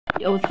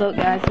Yo, what's up,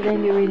 guys? Today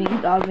we're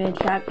reading Dogman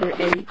Chapter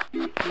 8.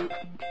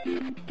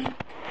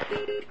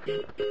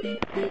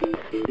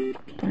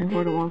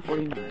 24 to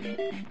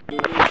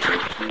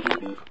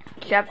 149.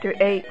 Chapter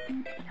 8.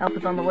 Help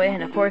is on the way,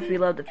 and of course we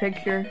love the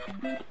picture.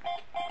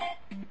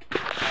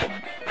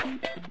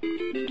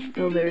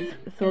 So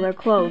they're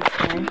closed,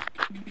 okay?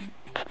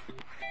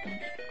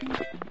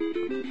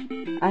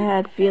 I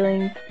had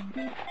feelings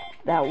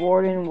that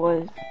Warden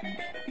was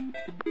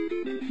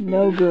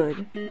no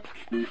good.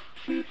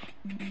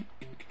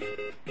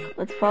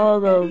 Let's follow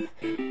those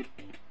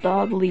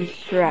dog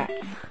leash tracks.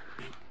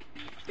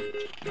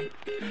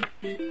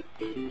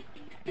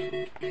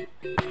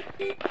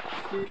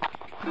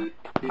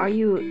 Are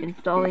you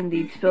installing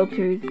these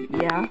filters?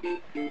 Yeah.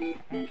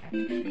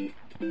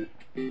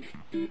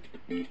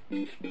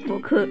 Well,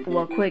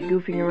 quit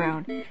goofing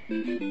around.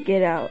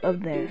 Get out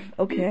of there,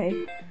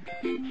 okay?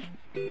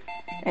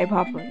 Hey,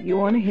 Papa, you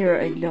want to hear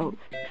a joke?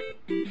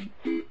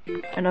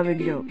 Another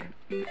joke.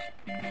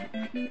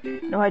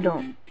 No, I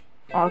don't.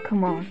 Oh,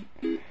 come on.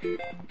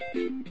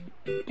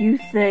 You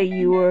say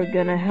you were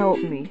gonna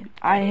help me.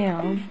 I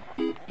am.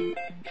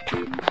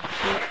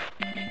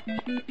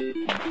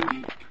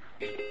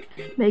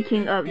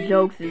 Making up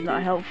jokes is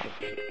not helpful.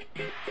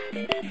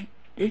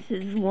 This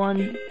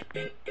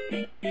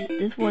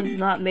one's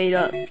not made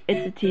up.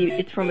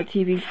 It's from a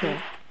TV show.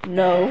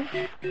 No.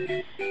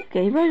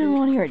 Okay, you probably don't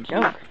want to hear a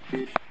joke.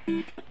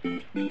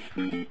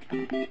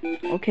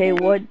 Okay,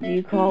 what do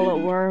you call a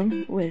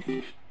worm with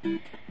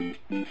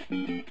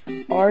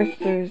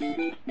Arthur's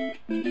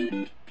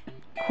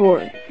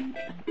cord?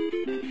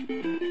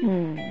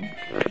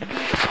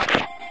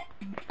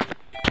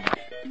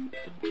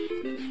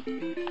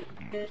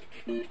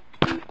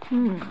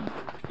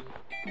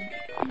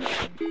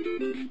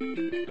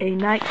 A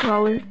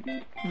nightcrawler?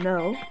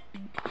 No.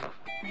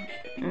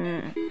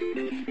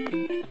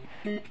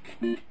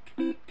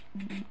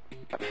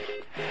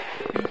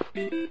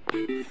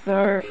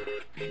 Sir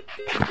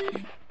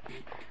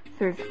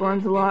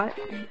squirms a lot?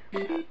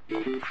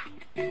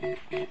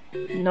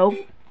 Nope.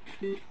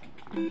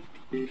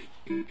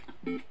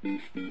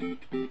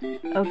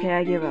 Okay,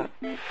 I give up.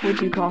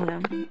 What'd you call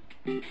him?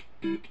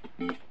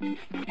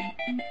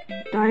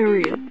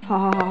 Diarrhea.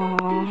 Ha ha ha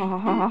ha ha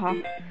ha ha.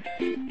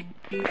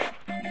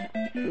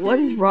 What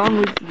is wrong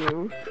with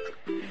you?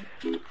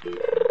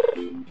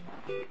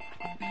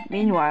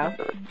 Meanwhile,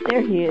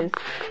 there he is.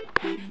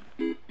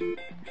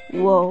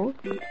 Whoa.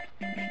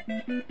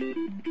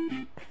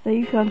 So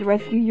you come to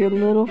rescue your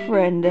little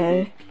friend,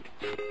 eh?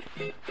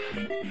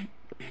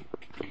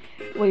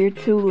 Well, you're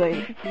too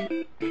late.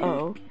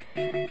 Oh.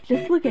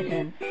 Just look at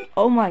him.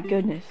 Oh my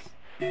goodness.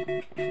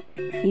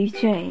 He's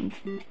changed.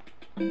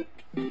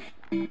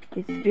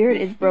 His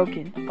spirit is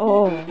broken.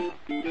 Oh.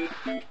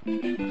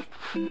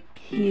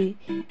 His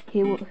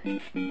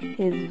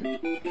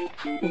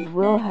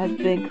will has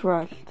been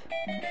crushed.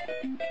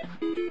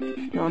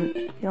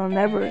 He'll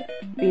never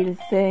be the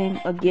same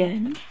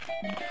again.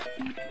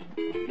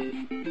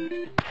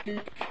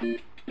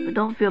 But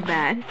don't feel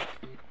bad.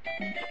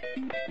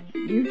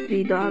 You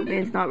see,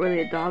 Dogman's not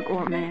really a dog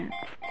or a man.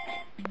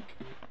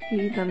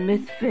 He's a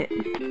misfit.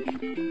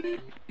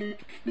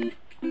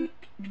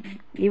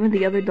 Even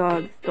the other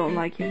dogs don't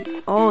like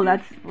him. Oh,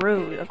 that's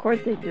rude. Of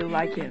course they do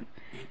like him.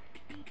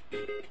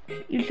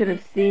 You should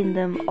have seen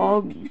them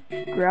all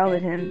growl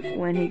at him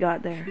when he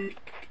got there.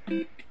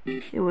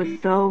 It was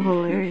so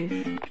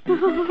hilarious.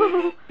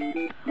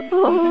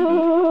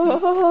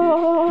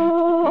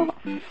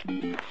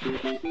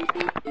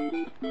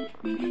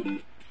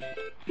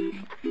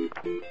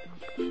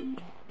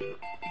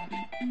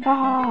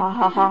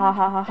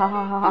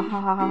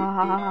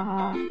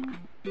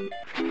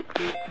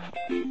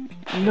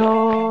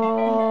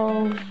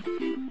 No.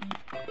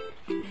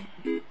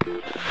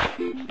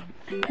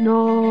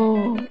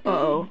 No.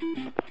 Uh-oh.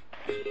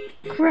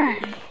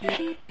 Crash.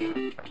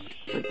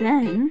 But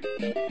then,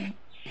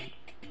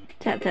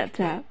 tap, tap,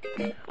 tap.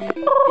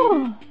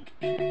 Oh!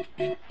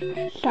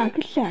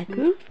 Shaku,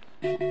 shaku.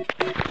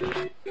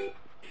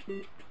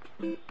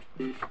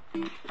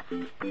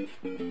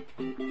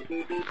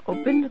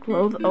 Open,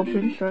 close,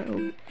 open, shut,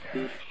 open.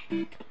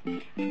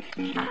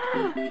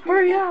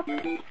 Hurry up!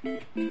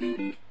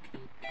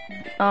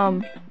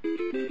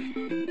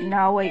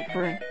 Now wait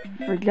for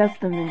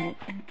just a minute.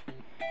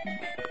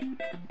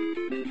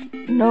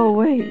 No,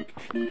 wait.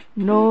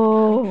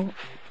 No.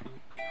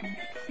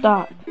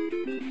 Stop.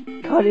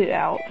 Cut it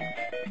out.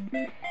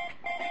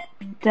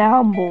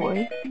 Down,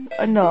 boy.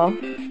 Enough.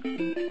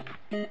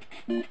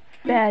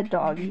 Bad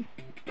doggy.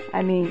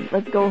 I mean,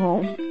 let's go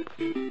home.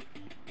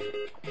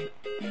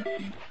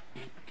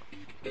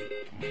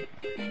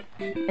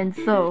 And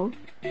so,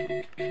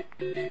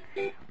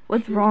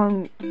 what's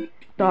wrong,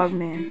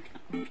 Dogman?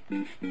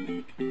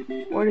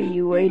 What are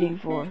you waiting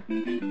for?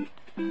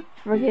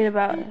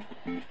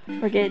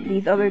 Forget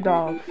these other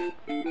dogs.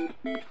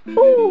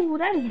 Ooh,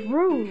 that is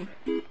rude.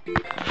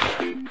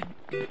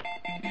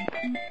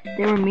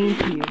 They were mean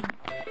to you.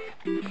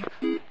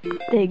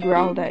 They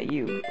growled at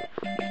you.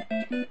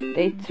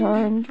 They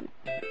turned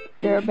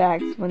their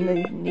backs when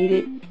they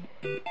needed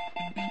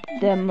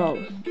them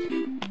most.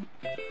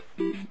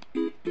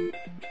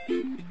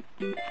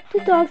 The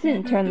dogs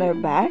didn't turn their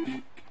backs.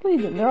 Look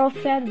at them, they're all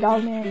sad the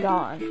dog man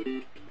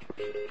gone.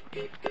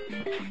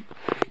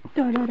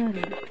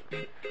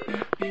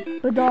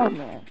 The dog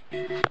man.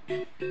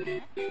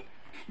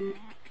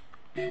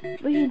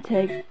 We can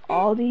take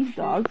all these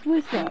dogs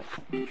with us.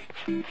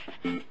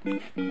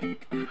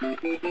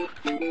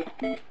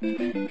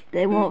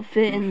 They won't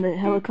fit in the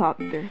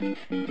helicopter.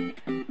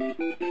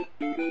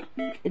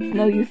 It's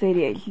no use,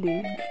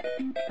 ADHD.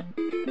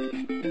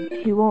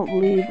 He won't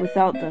leave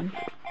without them.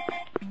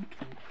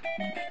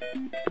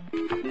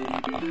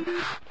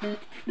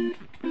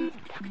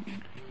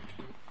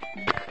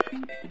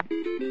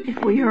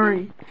 If we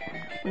hurry,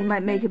 we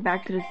might make it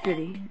back to the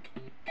city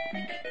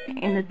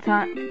in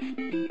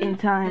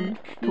time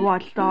to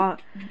watch Dog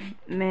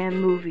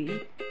Man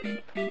movie.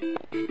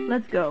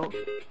 Let's go.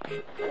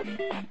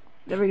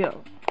 There we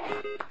go.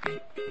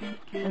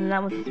 And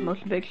that was this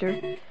motion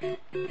picture.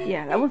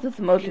 Yeah, that was just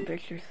a motion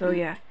picture. So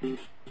yeah,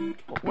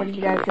 what did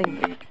you guys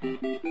think?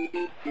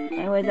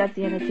 Anyway, that's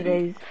the end of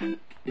today's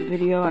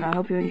video, and I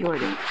hope you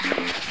enjoyed it.